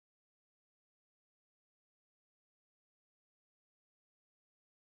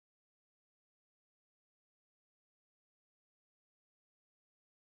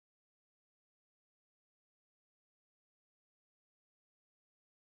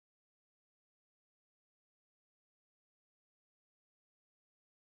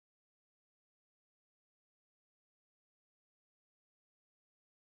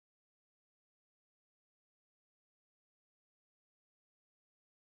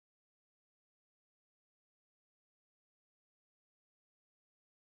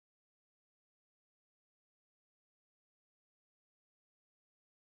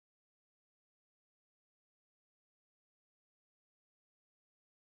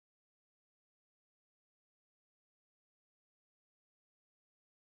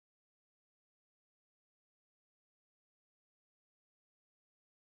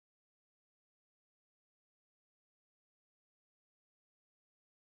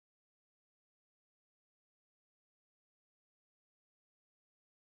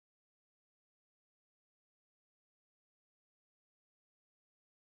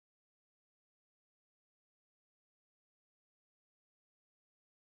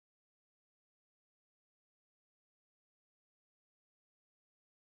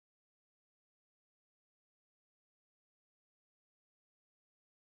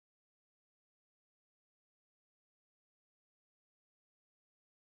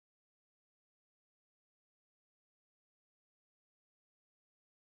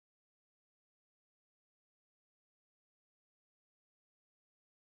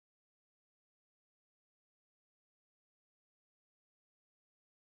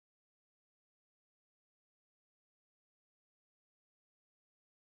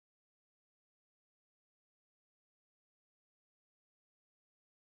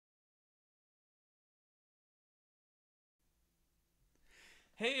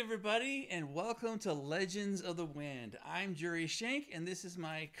Hey everybody, and welcome to Legends of the Wind. I'm Jurri Schenck, and this is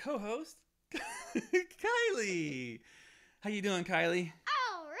my co-host, Kylie. How you doing, Kylie?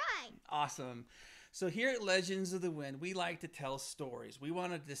 All right. Awesome. So here at Legends of the Wind, we like to tell stories. We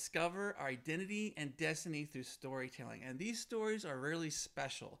want to discover our identity and destiny through storytelling, and these stories are really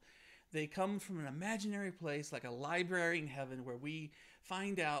special. They come from an imaginary place like a library in heaven where we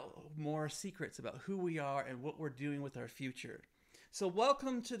find out more secrets about who we are and what we're doing with our future. So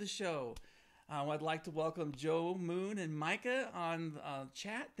welcome to the show. I'd like to welcome Joe, Moon, and Micah on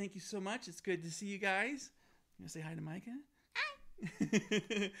chat. Thank you so much. It's good to see you guys. You want to say hi to Micah?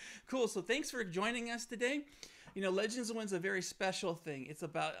 Hi. Cool. So thanks for joining us today. You know, Legends of the Wind is a very special thing. It's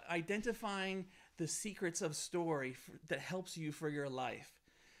about identifying the secrets of story that helps you for your life.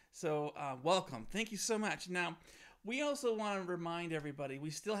 So welcome. Thank you so much. Now, we also want to remind everybody, we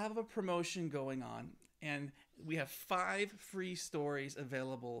still have a promotion going on. And we have 5 free stories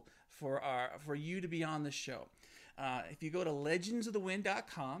available for you to be on the show. If you go to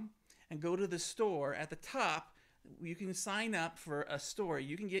legendsofthewind.com and go to the store at the top, you can sign up for a story.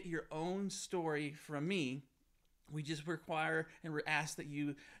 You can get your own story from me. We just require and ask that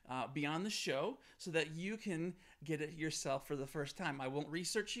you be on the show so that you can get it yourself for the first time. I won't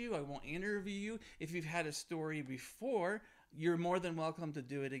research you. I won't interview you. If you've had a story before, you're more than welcome to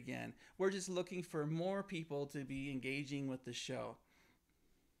do it again. We're just looking for more people to be engaging with the show.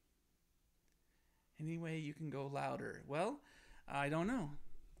 Anyway, you can go louder. Well, I don't know.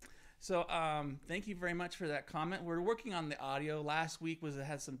 So thank you very much for that comment. We're working on the audio. Last week it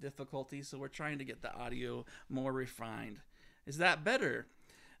had some difficulties, so we're trying to get the audio more refined. Is that better?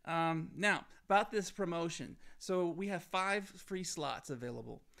 Now, about this promotion. So we have 5 free slots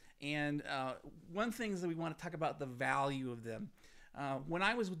available. And one thing is that we want to talk about the value of them. When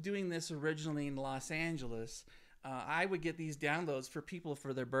I was doing this originally in Los Angeles, I would get these downloads for people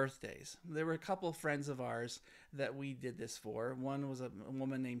for their birthdays. There were a couple of friends of ours that we did this for. One was a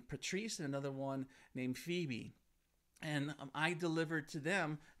woman named Patrice and another one named Phoebe. And I delivered to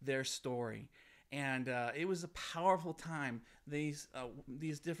them their story. And it was a powerful time. These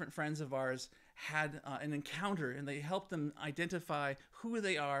different friends of ours had an encounter, and they helped them identify who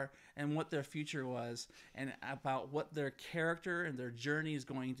they are and what their future was, and about what their character and their journey is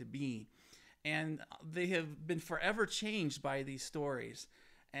going to be. And they have been forever changed by these stories.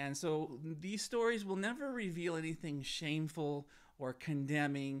 And so these stories will never reveal anything shameful or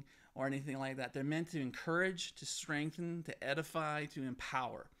condemning or anything like that. They're meant to encourage, to strengthen, to edify, to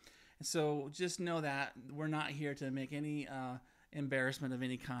empower. So just know that we're not here to make any embarrassment of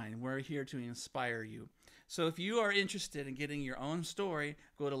any kind. We're here to inspire you. So if you are interested in getting your own story,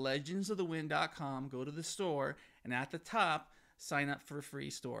 go to legendsofthewind.com, go to the store, and at the top, sign up for a free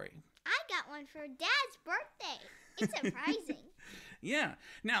story. I got one for Dad's birthday. It's surprising. Yeah.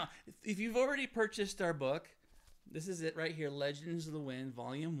 Now, if you've already purchased our book, this is it right here, Legends of the Wind,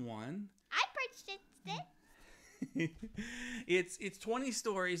 Volume 1. I purchased it. It's 20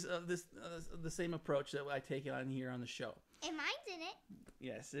 stories of this the same approach that I take on here on the show. And mine's in it.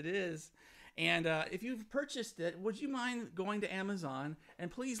 Yes, it is. And if you've purchased it, would you mind going to Amazon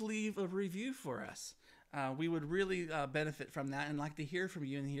and please leave a review for us? We would really benefit from that and like to hear from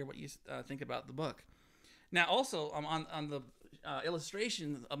you and hear what you think about the book. Now, also on the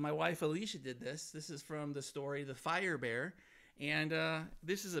illustration of my wife Alisha did this. This is from the story The Fire Bear, and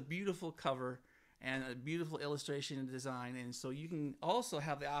this is a beautiful cover and a beautiful illustration and design. And so you can also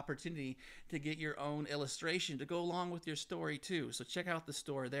have the opportunity to get your own illustration to go along with your story too. So check out the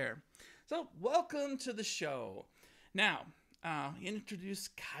store there. So welcome to the show. Now, introduce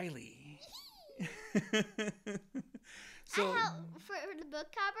Kylie. So for the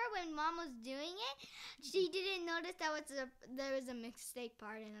book cover, when Mom was doing it, she didn't notice there was a mistake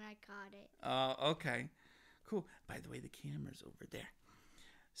part, and I caught it. Okay. Cool. By the way, the camera's over there.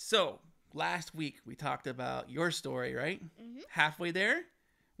 So, last week we talked about your story, right? Mm-hmm. Halfway there?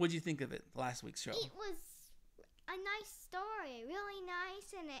 What'd you think of it, last week's show? It was a nice story, really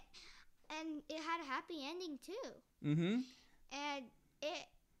nice, and it had a happy ending too. Mm-hmm.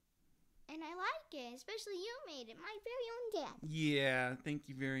 And I like it, especially you made it, my very own dad. Yeah, thank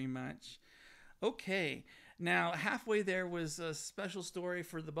you very much. Okay, now halfway there was a special story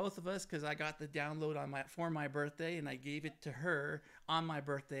for the both of us because I got the download for my birthday, and I gave it to her on my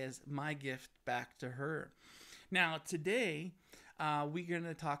birthday as my gift back to her. Now today, we're going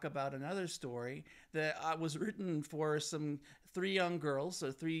to talk about another story that was written for 3 young girls,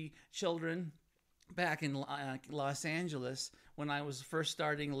 so 3 children back in Los Angeles when I was first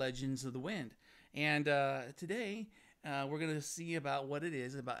starting Legends of the Wind. And today we're going to see about what it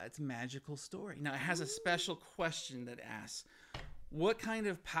is, about its magical story. Now, it has a special question that asks, What kind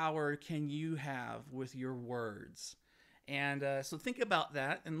of power can you have with your words? And so think about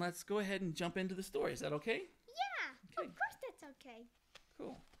that, and let's go ahead and jump into the story. Is that okay? Yeah, Okay. of course that's okay.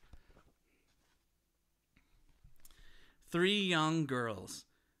 Cool. 3 young girls.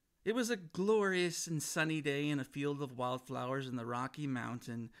 It was a glorious and sunny day in a field of wildflowers in the Rocky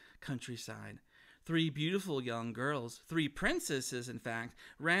Mountain countryside. 3 beautiful young girls, 3 princesses in fact,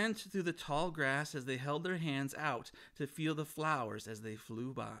 ran through the tall grass as they held their hands out to feel the flowers as they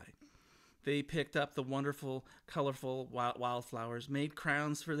flew by. They picked up the wonderful, colorful wildflowers, made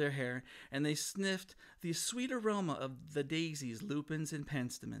crowns for their hair, and they sniffed the sweet aroma of the daisies, lupins, and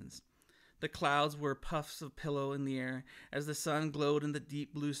penstemons. The clouds were puffs of pillow in the air as the sun glowed in the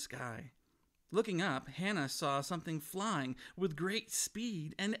deep blue sky. Looking up, Hannah saw something flying with great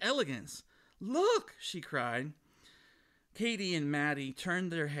speed and elegance. "Look!" she cried. Katie and Maddie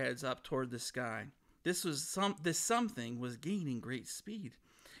turned their heads up toward the sky. This something was gaining great speed.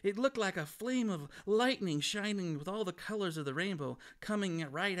 It looked like a flame of lightning shining with all the colors of the rainbow coming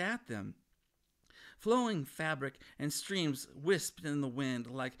right at them. Flowing fabric and streams wisped in the wind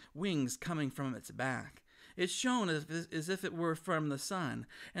like wings coming from its back. It shone as if it were from the sun,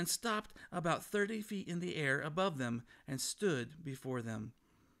 and stopped about 30 feet in the air above them and stood before them.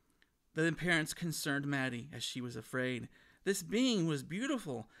 The parents concerned Maddie, as she was afraid. This being was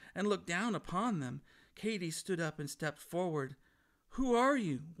beautiful and looked down upon them. Katie stood up and stepped forward. "Who are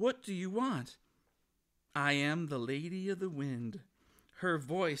you? What do you want?" "I am the Lady of the Wind." Her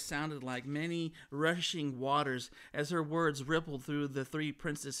voice sounded like many rushing waters as her words rippled through the 3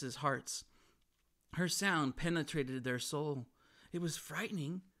 princesses' hearts. Her sound penetrated their soul. It was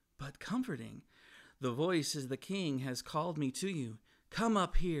frightening, but comforting. "The voice is the king has called me to you. Come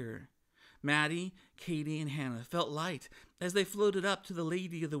up here." Maddie, Katie, and Hannah felt light as they floated up to the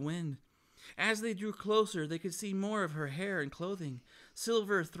Lady of the Wind. As they drew closer, they could see more of her hair and clothing.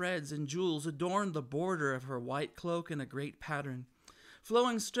 Silver threads and jewels adorned the border of her white cloak in a great pattern.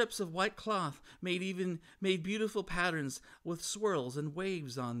 Flowing strips of white cloth made beautiful patterns with swirls and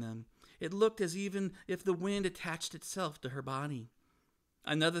waves on them. It looked as even if the wind attached itself to her body.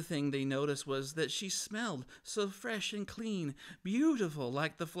 Another thing they noticed was that she smelled so fresh and clean, beautiful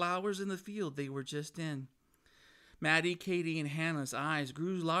like the flowers in the field they were just in. Maddie, Katie, and Hannah's eyes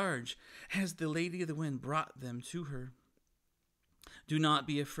grew large as the Lady of the Wind brought them to her. "Do not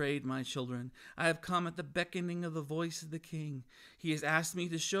be afraid, my children. I have come at the beckoning of the voice of the king. He has asked me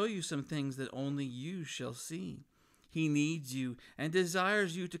to show you some things that only you shall see. He needs you and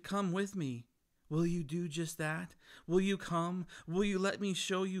desires you to come with me. Will you do just that? Will you come? Will you let me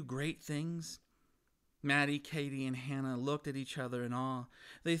show you great things?" Maddie, Katie, and Hannah looked at each other in awe.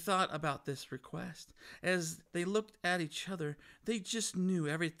 They thought about this request. As they looked at each other, they just knew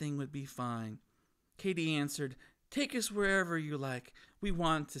everything would be fine. Katie answered, "Take us wherever you like. We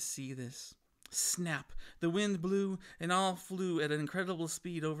want to see this." Snap! The wind blew, and all flew at an incredible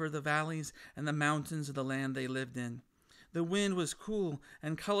speed over the valleys and the mountains of the land they lived in. The wind was cool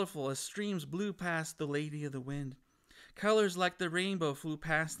and colorful as streams blew past the Lady of the Wind. Colors like the rainbow flew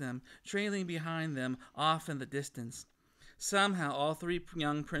past them, trailing behind them off in the distance. Somehow all 3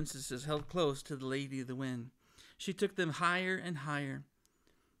 young princesses held close to the Lady of the Wind. She took them higher and higher,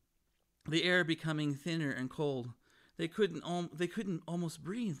 the air becoming thinner and cold. They couldn't almost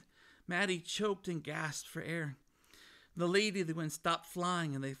breathe. Maddie choked and gasped for air. The Lady of the Wind stopped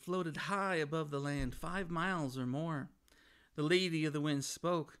flying, and they floated high above the land, 5 miles or more. The Lady of the Wind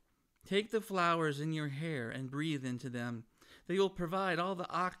spoke. "Take the flowers in your hair and breathe into them. They will provide all the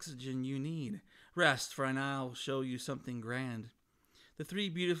oxygen you need. Rest, for I'll show you something grand." The 3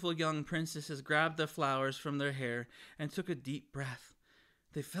 beautiful young princesses grabbed the flowers from their hair and took a deep breath.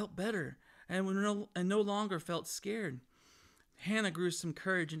 They felt better and no longer felt scared. Hannah grew some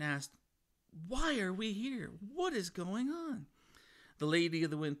courage and asked, "Why are we here? What is going on?" The Lady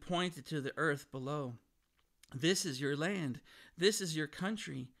of the Wind pointed to the earth below. "This is your land. This is your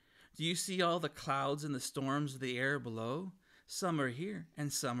country. Do you see all the clouds and the storms of the air below? Some are here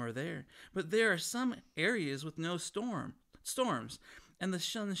and some are there. But there are some areas with no storms, and the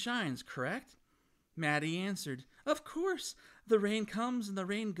sun shines, correct?" Maddie answered, "Of course. The rain comes and the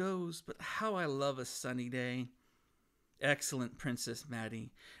rain goes, but how I love a sunny day." "Excellent, Princess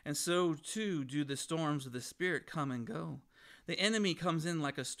Maddie. And so, too, do the storms of the spirit come and go. The enemy comes in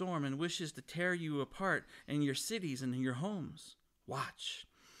like a storm and wishes to tear you apart in your cities and your homes. Watch."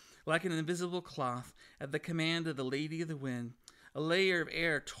 Like an invisible cloth, at the command of the Lady of the Wind, a layer of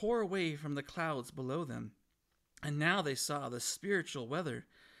air tore away from the clouds below them. And now they saw the spiritual weather.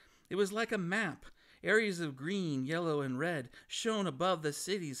 It was like a map. Areas of green, yellow, and red shone above the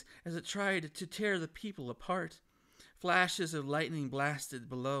cities as it tried to tear the people apart. Flashes of lightning blasted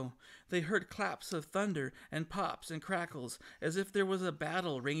below. They heard claps of thunder and pops and crackles, as if there was a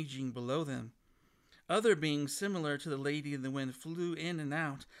battle raging below them. Other beings similar to the Lady in the Wind flew in and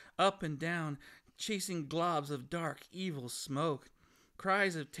out, up and down, chasing globs of dark, evil smoke.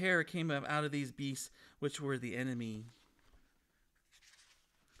 Cries of terror came up out of these beasts, which were the enemy.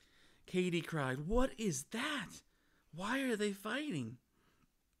 Katie cried, "What is that? Why are they fighting?"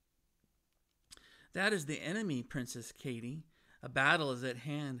 "That is the enemy, Princess Katie. A battle is at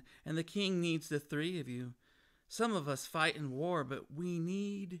hand, and the king needs the three of you. Some of us fight in war, but we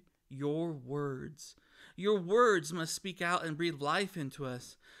need your words. Your words must speak out and breathe life into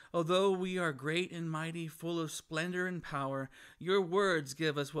us. Although we are great and mighty, full of splendor and power, your words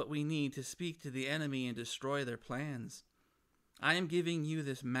give us what we need to speak to the enemy and destroy their plans. I am giving you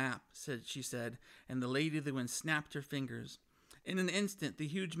this map," she said, and the Lady of the Wind snapped her fingers. In an instant, the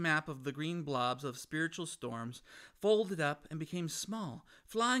huge map of the green blobs of spiritual storms folded up and became small,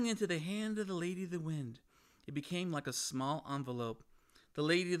 flying into the hand of the Lady of the Wind. It became like a small envelope. The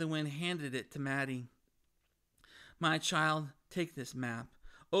Lady of the Wind handed it to Maddie. "My child, take this map.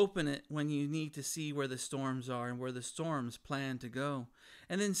 Open it when you need to see where the storms are and where the storms plan to go.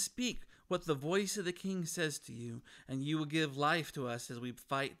 And then speak what the voice of the king says to you, and you will give life to us as we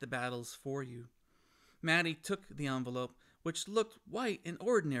fight the battles for you." Maddie took the envelope, which looked white and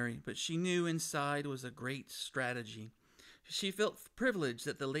ordinary, but she knew inside was a great strategy. She felt privileged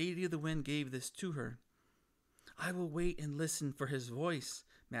that the Lady of the Wind gave this to her. "I will wait and listen for his voice,"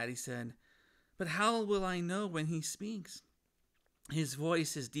 Maddie said. "But how will I know when he speaks? His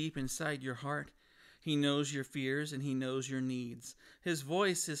voice is deep inside your heart. He knows your fears and he knows your needs. His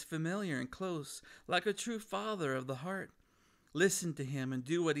voice is familiar and close, like a true father of the heart. Listen to him and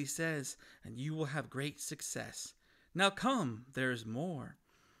do what he says, and you will have great success. Now come, there's more."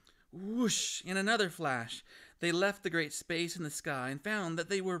 Whoosh! In another flash, they left the great space in the sky and found that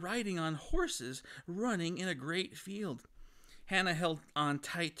they were riding on horses running in a great field. Hannah held on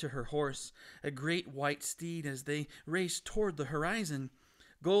tight to her horse, a great white steed, as they raced toward the horizon.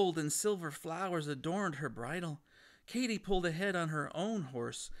 Gold and silver flowers adorned her bridle. Katie pulled ahead on her own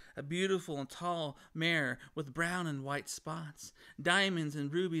horse, a beautiful and tall mare with brown and white spots. Diamonds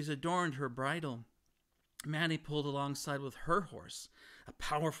and rubies adorned her bridle. Maddie pulled alongside with her horse, a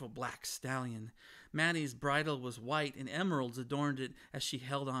powerful black stallion. Maddie's bridle was white and emeralds adorned it as she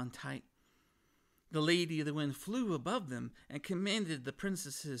held on tight. The Lady of the Wind flew above them and commanded the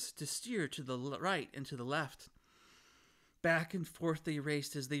princesses to steer to the right and to the left. Back and forth they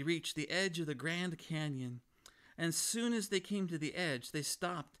raced as they reached the edge of the Grand Canyon. And soon as they came to the edge, they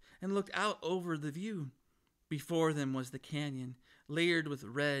stopped and looked out over the view. Before them was the canyon, layered with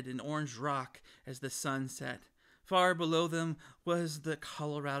red and orange rock as the sun set. Far below them was the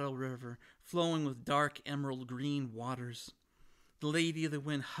Colorado River, flowing with dark emerald green waters. The Lady of the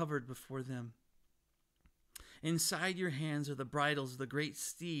Wind hovered before them. "Inside your hands are the bridles of the great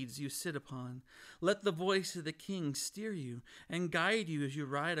steeds you sit upon. Let the voice of the king steer you and guide you as you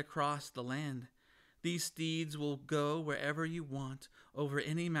ride across the land. These steeds will go wherever you want, over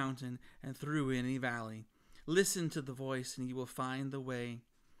any mountain and through any valley. Listen to the voice and you will find the way."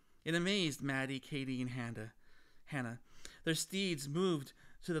 It amazed Maddie, Katie, and Hannah. Their steeds moved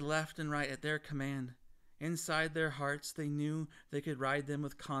to the left and right at their command. Inside their hearts they knew they could ride them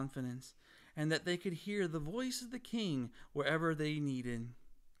with confidence, and that they could hear the voice of the king wherever they needed.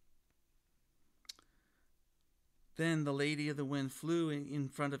 Then the Lady of the Wind flew in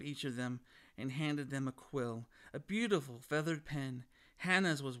front of each of them and handed them a quill, a beautiful feathered pen.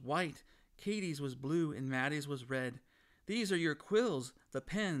 Hannah's was white, Katie's was blue, and Maddie's was red. "These are your quills, the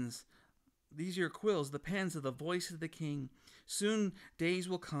pens. These are your quills, the pens of the voice of the king. Soon days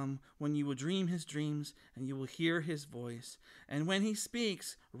will come when you will dream his dreams and you will hear his voice. And when he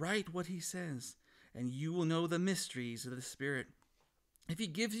speaks, write what he says, and you will know the mysteries of the Spirit. If he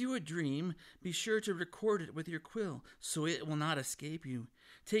gives you a dream, be sure to record it with your quill, so it will not escape you.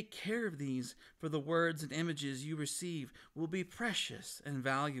 Take care of these, for the words and images you receive will be precious and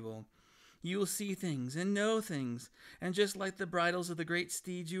valuable. You will see things and know things, and just like the bridles of the great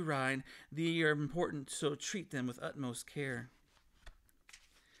steeds you ride, they are important, so treat them with utmost care.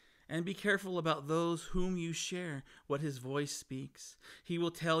 And be careful about those whom you share what his voice speaks. He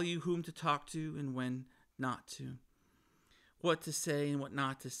will tell you whom to talk to and when not to, what to say and what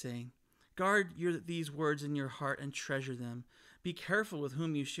not to say. Guard these words in your heart and treasure them. Be careful with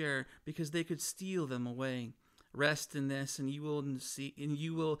whom you share, because they could steal them away. Rest in this, and you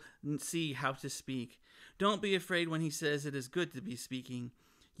will see how to speak. Don't be afraid when he says it is good to be speaking.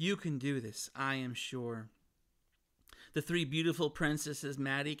 You can do this, I am sure. The three beautiful princesses,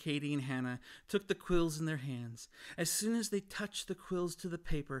 Maddie, Katie, and Hannah, took the quills in their hands. As soon as they touched the quills to the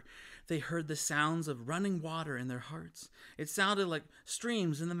paper, they heard the sounds of running water in their hearts. It sounded like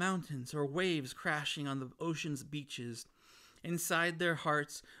streams in the mountains or waves crashing on the ocean's beaches. Inside their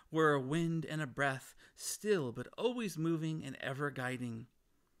hearts were a wind and a breath, still but always moving and ever guiding.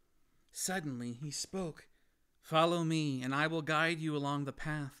 Suddenly he spoke. "Follow me, and I will guide you along the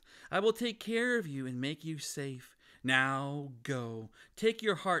path. I will take care of you and make you safe. Now go. Take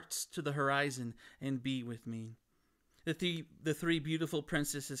your hearts to the horizon and be with me." The three beautiful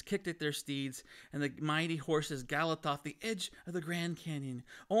princesses kicked at their steeds, and the mighty horses galloped off the edge of the Grand Canyon,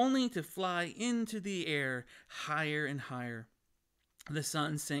 only to fly into the air higher and higher. The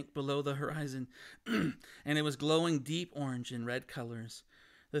sun sank below the horizon, and it was glowing deep orange and red colors.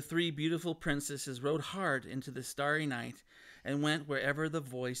 The three beautiful princesses rode hard into the starry night and went wherever the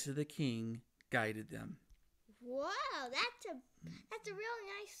voice of the king guided them. Wow, that's a really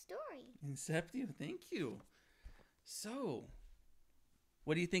nice story. Inceptio, thank you. So,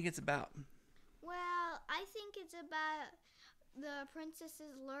 what do you think it's about? Well, I think it's about the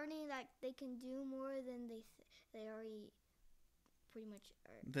princesses learning that they can do more than they already pretty much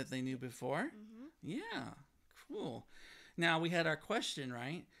are. That they knew before? Mm-hmm. Yeah, cool. Now, we had our question,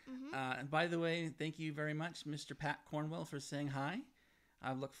 right? Mm-hmm. And by the way, thank you very much, Mr. Pat Cornwell, for saying hi.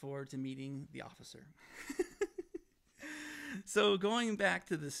 I look forward to meeting the officer. So, going back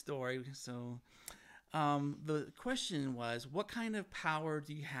to the story, the question was, what kind of power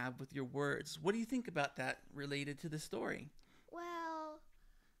do you have with your words? What do you think about that related to the story? Well,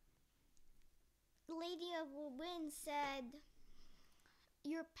 the Lady of the Wind said,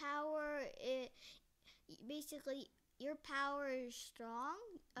 your power is strong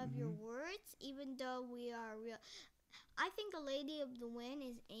of your words, even though we are real. I think the Lady of the Wind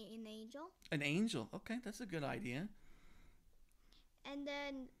is an angel. An angel. Okay, that's a good idea. And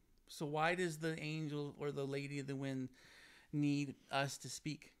then... So why does the angel or the Lady of the Wind need us to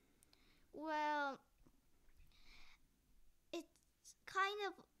speak? Well, it's kind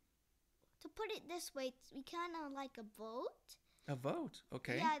of, to put it this way, we kind of like a vote. A vote,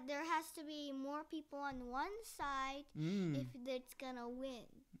 okay. Yeah, there has to be more people on one side if it's going to win.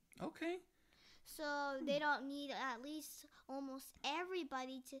 Okay. So they don't need at least almost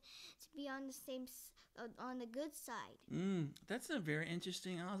everybody to be on the same on the good side. That's a very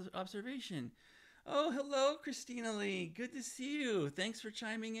interesting observation. Oh, hello, Christina Lee. Good to see you. Thanks for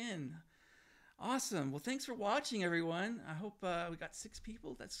chiming in. Awesome. Well, thanks for watching, everyone. I hope we got 6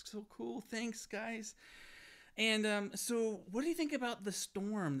 people. That's so cool. Thanks, guys. And so what do you think about the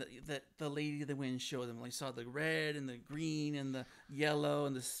storm that the Lady of the Wind showed them? Like, saw the red and the green and the yellow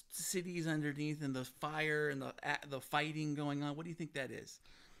and the cities underneath and the fire and the fighting going on. What do you think that is?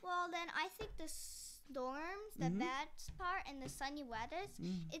 Well, then I think the storms, the bad part, and the sunny weathers,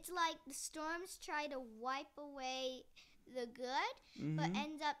 it's like the storms try to wipe away the good, but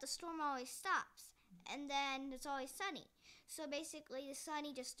ends up the storm always stops. And then it's always sunny. So basically the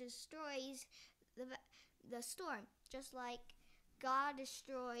sunny just destroys the storm, just like God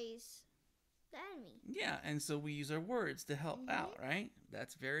destroys the enemy. Yeah, and so we use our words to help out, right?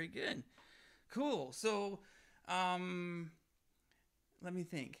 That's very good. Cool. So, let me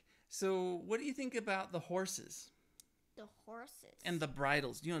think. So, what do you think about the horses? The horses. And the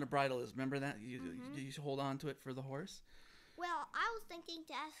bridles. Do you know what a bridle is? Remember that? You hold on to it for the horse? Well, I was thinking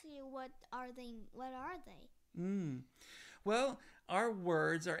to ask you, what are they? Well, our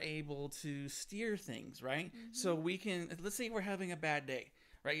words are able to steer things, right? So we can, let's say we're having a bad day,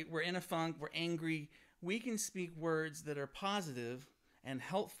 right? We're in a funk, we're angry. We can speak words that are positive and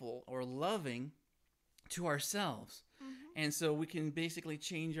helpful or loving to ourselves. And so we can basically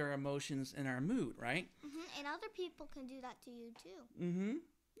change our emotions and our mood, right? And other people can do that to you too.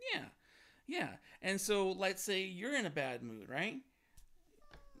 Yeah. And so let's say you're in a bad mood, right?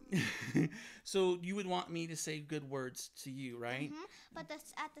 So you would want me to say good words to you, right? But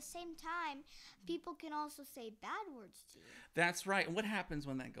at the same time, people can also say bad words to you. That's right. And what happens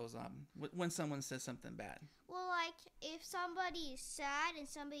when that goes on? When someone says something bad? Well, like if somebody is sad and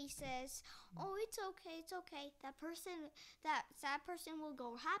somebody says, "Oh, it's okay," that sad person will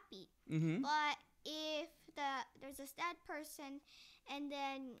go happy. But if there's a sad person, and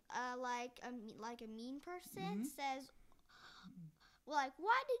then like a mean person says, like,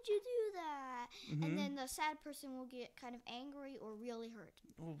 "Why did you do that?" And then the sad person will get kind of angry or really hurt.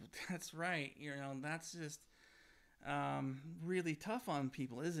 Oh, that's right. That's just really tough on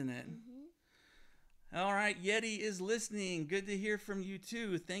people, isn't it? All right, Yeti is listening. Good to hear from you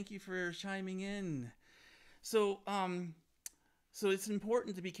too. Thank you for chiming in. So, So it's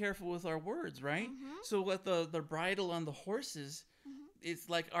important to be careful with our words, right? So with the bridle on the horses, it's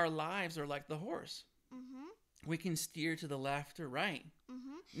like our lives are like the horse. We can steer to the left or right.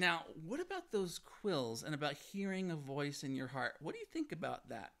 Now, what about those quills and about hearing a voice in your heart? What do you think about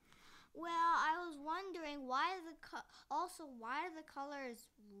that? Well, I was wondering why the colors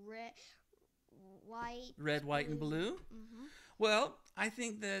red, white, and blue? Well, I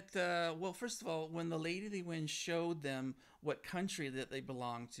think that, first of all, when the Lady of the Wind showed them what country that they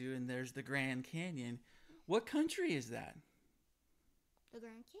belong to, and there's the Grand Canyon, what country is that? The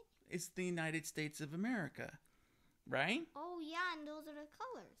Grand Canyon? It's the United States of America, right? Oh, yeah, and those are the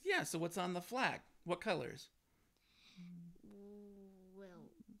colors. Yeah, so what's on the flag? What colors?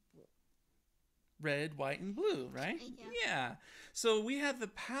 Red, white, and blue, right? Yeah. So we have the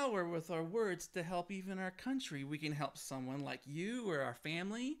power with our words to help even our country. We can help someone like you or our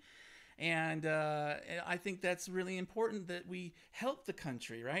family. And I think that's really important that we help the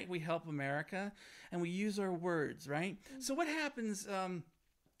country, right? We help America and we use our words, right? So what happens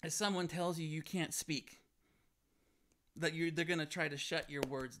if someone tells you you can't speak? That they're going to try to shut your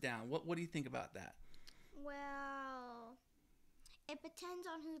words down. What do you think about that? Well, it depends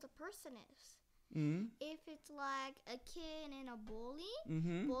on who the person is. If it's like a kid and a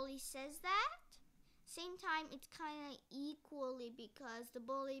bully, bully says that. Same time, it's kind of equally because the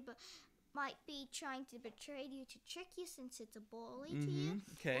bully might be trying to betray you to trick you since it's a bully to you.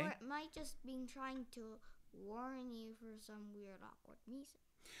 Okay. Or it might just be trying to warn you for some weird, awkward reason.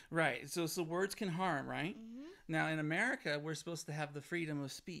 Right. So words can harm, right? Now, in America, we're supposed to have the freedom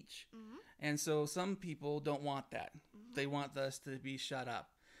of speech. And so some people don't want that. They want us to be shut up.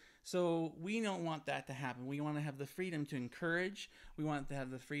 So we don't want that to happen. We want to have the freedom to encourage. We want to have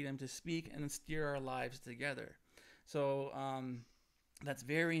the freedom to speak and steer our lives together. So that's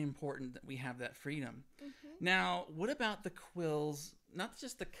very important that we have that freedom. Now, what about the quills? Not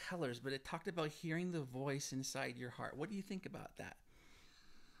just the colors, but it talked about hearing the voice inside your heart. What do you think about that?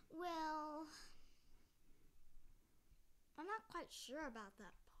 Well, I'm not quite sure about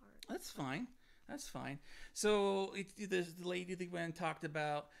that part. That's fine. That's fine. So the Lady of the Wind talked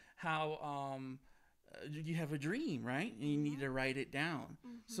about how you have a dream, right? And you need to write it down.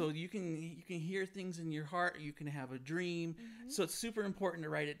 So you can hear things in your heart. You can have a dream. So it's super important to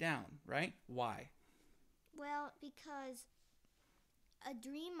write it down, right? Why? Well, because a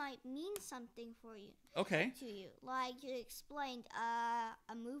dream might mean something for you. Okay. To you, like you explained, a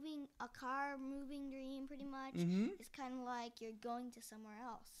car moving dream, pretty much. It's kind of like you're going to somewhere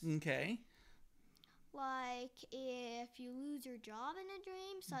else. Okay. Like if you lose your job in a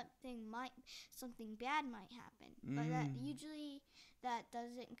dream, something bad might happen. But that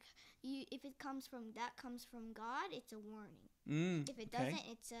doesn't. If it comes from God, it's a warning. If it doesn't,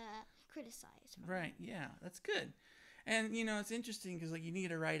 it's criticized. Right. Yeah, that's good. And it's interesting because you need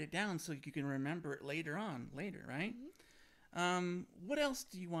to write it down so you can remember it later, right? What else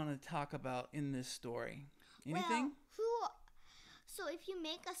do you want to talk about in this story? Anything? So if you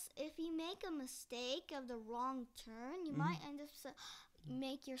make a mistake of the wrong turn, you might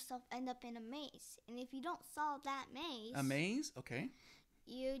make yourself end up in a maze. And if you don't solve that maze, a maze, okay,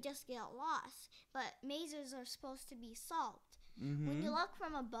 you just get lost. But mazes are supposed to be solved. When you look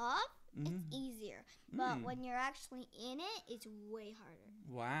from above, it's easier. But when you're actually in it, it's way harder.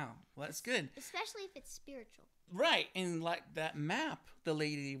 Wow, well, that's good. Especially if it's spiritual. Right, and like that map the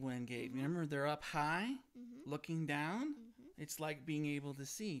Lady of the Wind gave. Remember, they're up high, looking down. It's like being able to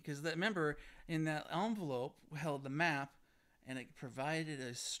see. Because remember, in that envelope held the map, and it provided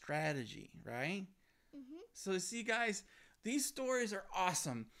a strategy, right? So see, guys, these stories are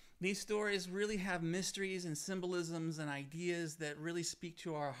awesome. These stories really have mysteries and symbolisms and ideas that really speak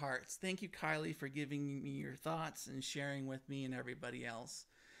to our hearts. Thank you, Kylie, for giving me your thoughts and sharing with me and everybody else.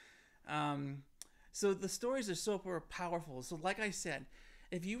 So the stories are super powerful. So like I said,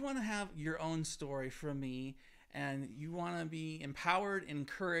 if you want to have your own story from me and you want to be empowered,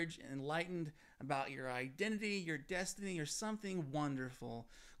 encouraged, enlightened about your identity, your destiny, or something wonderful,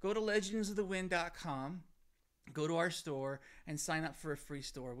 go to legendsofthewind.com. Go to our store and sign up for a free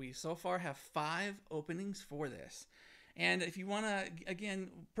store. We so far have 5 openings for this. And if you want to, again,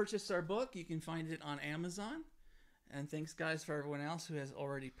 purchase our book, you can find it on Amazon. And thanks, guys, for everyone else who has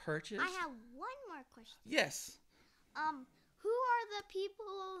already purchased. I have one more question. Yes. Who are the people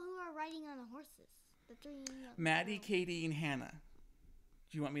who are riding on the horses? The 3. Maddie, Katie, and Hannah.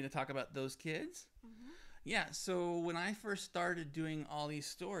 Do you want me to talk about those kids? Yeah, so when I first started doing all these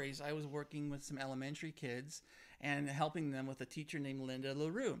stories, I was working with some elementary kids and helping them with a teacher named Linda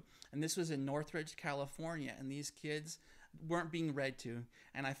LaRue. And this was in Northridge, California. And these kids weren't being read to.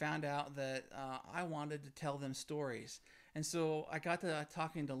 And I found out that I wanted to tell them stories. And so I got to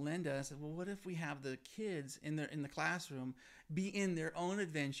talking to Linda. I said, well, what if we have the kids in the classroom be in their own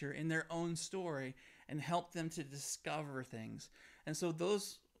adventure, in their own story, and help them to discover things? And so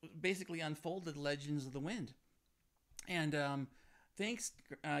those basically unfolded Legends of the Wind. And thanks,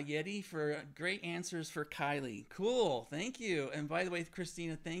 Yeti, for great answers for Kylie. Cool. Thank you. And by the way,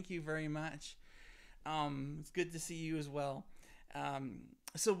 Christina, thank you very much. It's good to see you as well.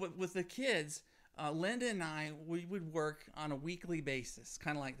 So with the kids, Linda and I, we would work on a weekly basis,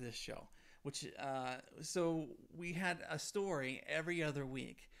 kind of like this show, which so we had a story every other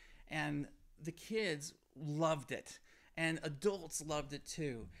week, and the kids loved it, and adults loved it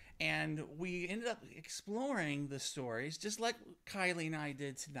too. And we ended up exploring the stories, just like Kylie and I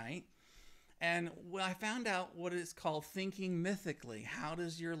did tonight. And I found out what is called thinking mythically. How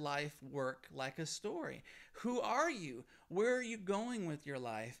does your life work like a story? Who are you? Where are you going with your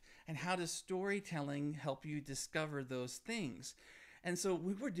life? And how does storytelling help you discover those things? And so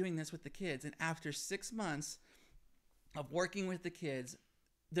we were doing this with the kids. And after 6 months of working with the kids,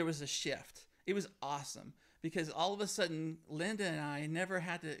 there was a shift. It was awesome, because all of a sudden, Linda and I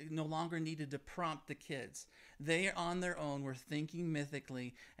no longer needed to prompt the kids. They, on their own, were thinking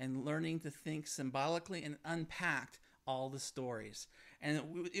mythically and learning to think symbolically and unpacked all the stories. And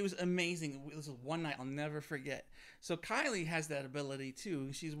it was amazing. This was one night I'll never forget. So Kylie has that ability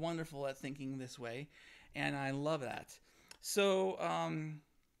too. She's wonderful at thinking this way, and I love that. So, thank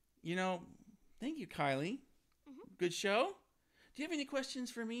you, Kylie. Mm-hmm. Good show. Do you have any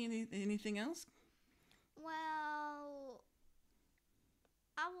questions for me? Anything else? Well,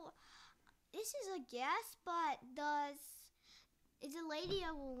 this is a guess, but is the lady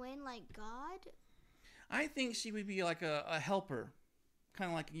that will win like God? I think she would be like a helper, kind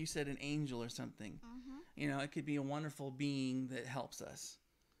of like you said, an angel or something. Mm-hmm. It could be a wonderful being that helps us.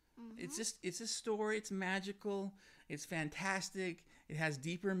 Mm-hmm. It's a story. It's magical. It's fantastic. It has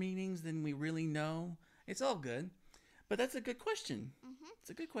deeper meanings than we really know. It's all good. But that's a good question. Mm-hmm. It's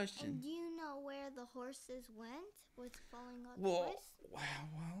a good question. And do you know where the horses went with falling on twice? Well,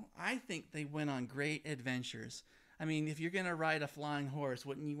 I think they went on great adventures. I mean, if you're going to ride a flying horse,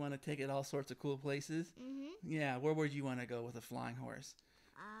 wouldn't you want to take it all sorts of cool places? Mm-hmm. Yeah, where would you want to go with a flying horse?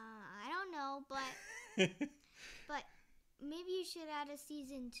 I don't know, but but maybe you should add a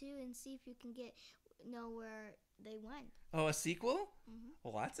season 2 and see if you can know where they went. Oh, a sequel? Mm-hmm.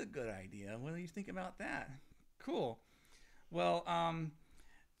 Well, that's a good idea. What do you think about that? Cool. Well,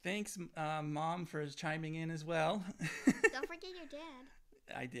 thanks, Mom, for chiming in as well. Don't forget your dad.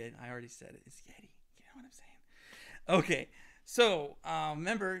 I did. I already said it. It's Yeti. You know what I'm saying? Okay. So,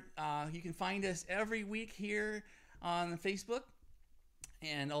 remember, you can find us every week here on Facebook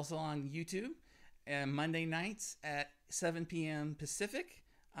and also on YouTube, and Monday nights at 7 p.m. Pacific.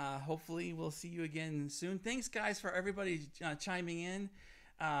 Hopefully, we'll see you again soon. Thanks, guys, for everybody chiming in.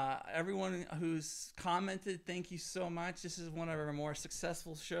 Everyone who's commented, thank you so much. This is one of our more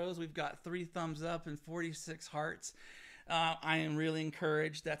successful shows. We've got 3 thumbs up and 46 hearts. I am really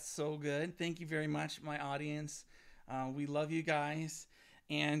encouraged. That's so good. Thank you very much, my audience. We love you guys.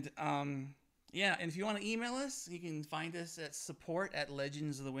 And and if you want to email us, you can find us at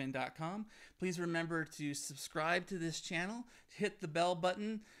support@legendsofthewind.com. Please remember to subscribe to this channel, hit the bell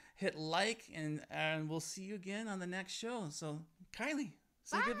button, hit like, and we'll see you again on the next show. So, Kylie,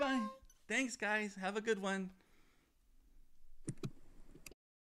 say goodbye. Thanks, guys. Have a good one.